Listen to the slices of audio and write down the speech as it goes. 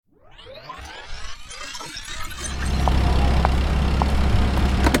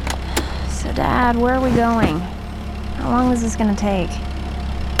Dad, where are we going? How long is this gonna take?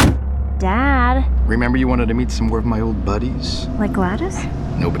 Dad? Remember you wanted to meet some more of my old buddies? Like Gladys?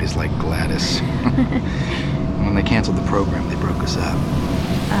 Nobody's like Gladys. When they canceled the program, they broke us up.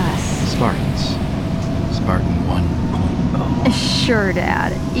 Us? Spartans. Spartan 1.0. Sure,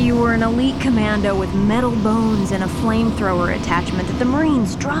 Dad. You were an elite commando with metal bones and a flamethrower attachment that the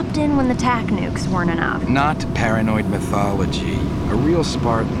Marines dropped in when the TAC nukes weren't enough. Not paranoid mythology. A real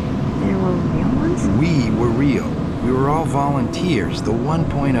Spartan. They were real ones? We were real. We were all volunteers, the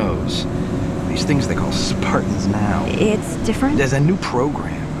 1.0s. These things they call Spartans now. It's different? There's a new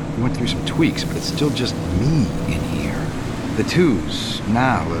program. We went through some tweaks, but it's still just me in here. The twos,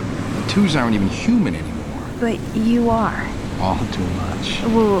 now, the twos aren't even human anymore. But you are. All too much.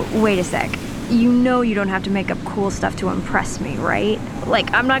 Whoa, wait a sec. You know you don't have to make up cool stuff to impress me, right?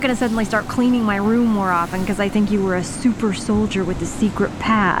 Like, I'm not gonna suddenly start cleaning my room more often because I think you were a super soldier with a secret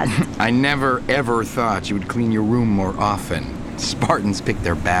past. I never, ever thought you would clean your room more often. Spartans pick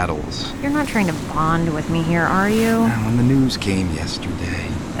their battles. You're not trying to bond with me here, are you? Now, when the news came yesterday...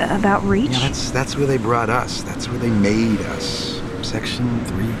 About Reach? Yeah, that's where they brought us. That's where they made us. Section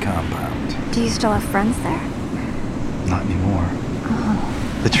 3 compound. Do you still have friends there? Not anymore.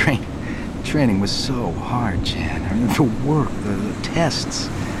 Oh. The training was so hard, Jan. I mean, the work, the tests,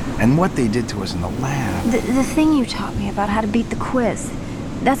 and what they did to us in the lab. The thing you taught me about how to beat the quiz.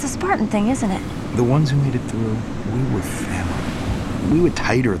 That's a Spartan thing, isn't it? The ones who made it through, we were family. We were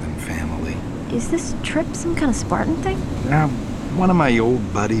tighter than family. Is this trip some kind of Spartan thing? Now, one of my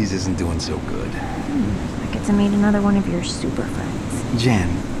old buddies isn't doing so good. I get to meet another one of your super friends. Jen,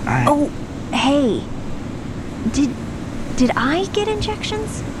 Oh, hey. Did I get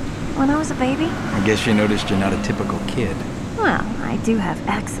injections when I was a baby? I guess you noticed you're not a typical kid. Well, I do have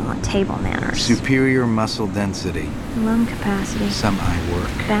excellent table manners. Superior muscle density. Lung capacity. Some eye work.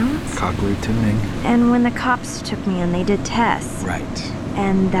 Balance. Cogwheel tuning. And when the cops took me in, they did tests. Right.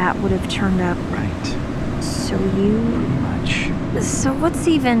 And that would have turned up... Right. So you... Pretty much. So what's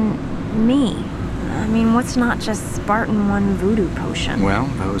even me? I mean, what's not just Spartan 1 voodoo potion? Well,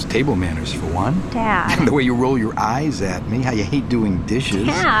 those table manners for one. Dad. The way you roll your eyes at me, how you hate doing dishes.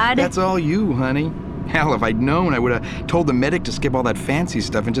 Dad. That's all you, honey. Hell, if I'd known, I would have told the medic to skip all that fancy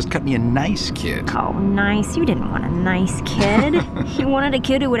stuff and just cut me a nice kid. Oh, nice. You didn't want a nice kid. You wanted a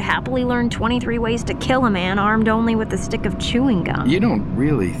kid who would happily learn 23 ways to kill a man armed only with a stick of chewing gum. You don't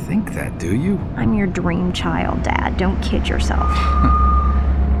really think that, do you? I'm your dream child, Dad. Don't kid yourself.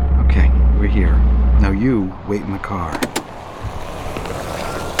 Okay, we're here. Now you wait in the car.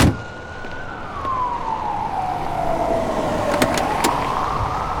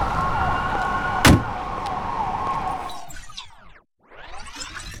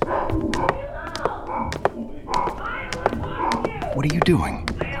 What are you doing?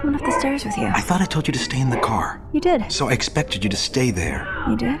 Coming up the stairs with you. I thought I told you to stay in the car. You did. So I expected you to stay there.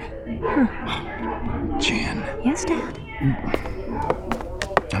 You did? Jan. Yes, Dad.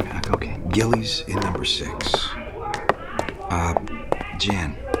 Okay. Gilly's in number 6.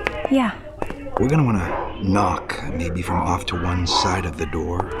 Jan. Yeah. We're gonna wanna knock, maybe from off to one side of the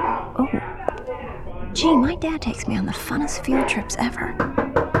door. Oh. Gee, my dad takes me on the funnest field trips ever.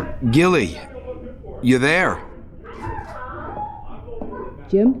 Gilly, you there?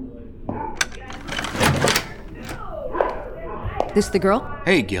 Jim? This the girl?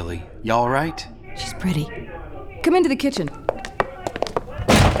 Hey, Gilly. You all right? She's pretty. Come into the kitchen.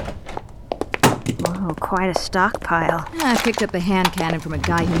 Whoa, quite a stockpile. I picked up a hand cannon from a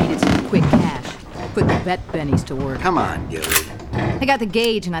guy who needed some quick cash. Put the vet bennies to work. Come on, Gilly. I got the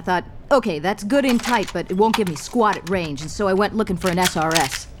gauge and I thought, okay, that's good in tight, but it won't give me squat at range, and so I went looking for an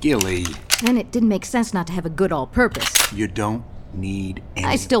SRS. Gilly. Then it didn't make sense not to have a good all-purpose. You don't need any...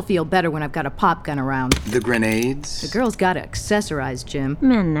 I still feel better when I've got a pop gun around. The grenades? The girl's got to accessorize, Jim.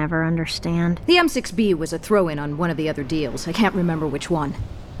 Men never understand. The M6B was a throw-in on one of the other deals. I can't remember which one.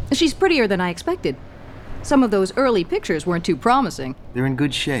 She's prettier than I expected. Some of those early pictures weren't too promising. They're in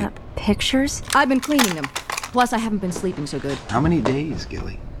good shape. Pictures? I've been cleaning them. Plus, I haven't been sleeping so good. How many days,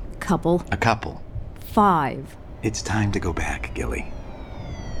 Gilly? Couple. A couple. 5. It's time to go back, Gilly.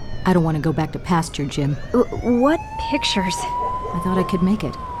 I don't want to go back to pasture, Jim. What pictures? I thought I could make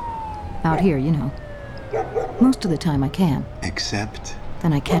it. Out here, you know. Most of the time I can. Except...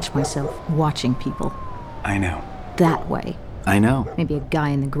 Then I catch myself watching people. I know. That way. I know. Maybe a guy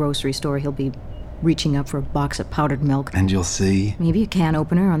in the grocery store, he'll be reaching up for a box of powdered milk. And you'll see... Maybe a can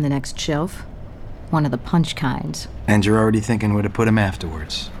opener on the next shelf. One of the punch kinds. And you're already thinking where to put him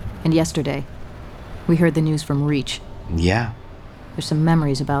afterwards. And yesterday, we heard the news from Reach. Yeah. There's some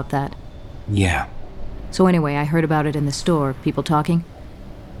memories about that. Yeah. So anyway, I heard about it in the store. People talking.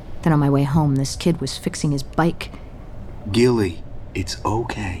 Then on my way home, this kid was fixing his bike. Gilly, it's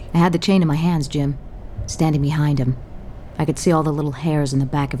okay. I had the chain in my hands, Jim, standing behind him. I could see all the little hairs in the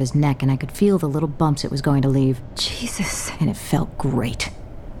back of his neck, and I could feel the little bumps it was going to leave. Jesus. And it felt great.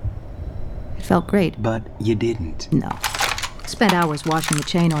 It felt great. But you didn't. No. Spent hours washing the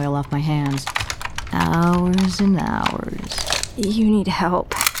chain oil off my hands. Hours and hours. You need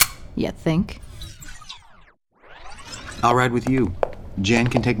help. You think? I'll ride with you. Jan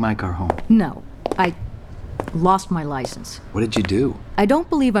can take my car home. No. I lost my license. What did you do? I don't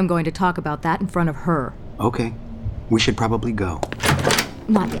believe I'm going to talk about that in front of her. Okay. We should probably go.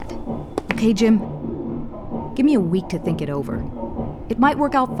 Not yet. Okay, Jim? Give me a week to think it over. It might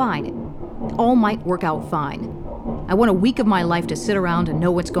work out fine. It all might work out fine. I want a week of my life to sit around and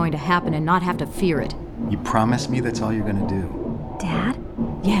know what's going to happen and not have to fear it. You promise me that's all you're gonna do? Dad?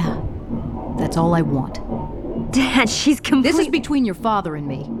 Yeah. That's all I want. Dad, she's completely... This is between your father and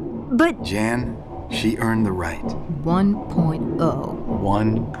me. But... Jan, she earned the right. 1.0.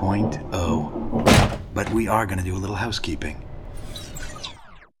 1.0. But we are gonna do a little housekeeping.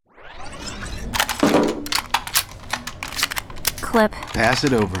 Clip. Pass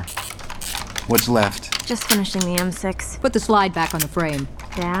it over. What's left? Just finishing the M6. Put the slide back on the frame.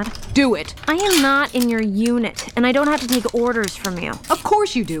 Dad? Do it. I am not in your unit, and I don't have to take orders from you. Of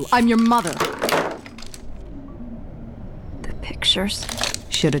course you do. I'm your mother. The pictures.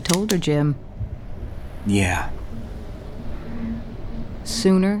 Should have told her, Jim. Yeah.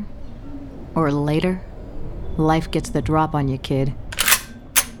 Sooner or later, life gets the drop on you, kid.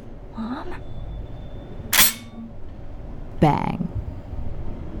 Mom? Bang.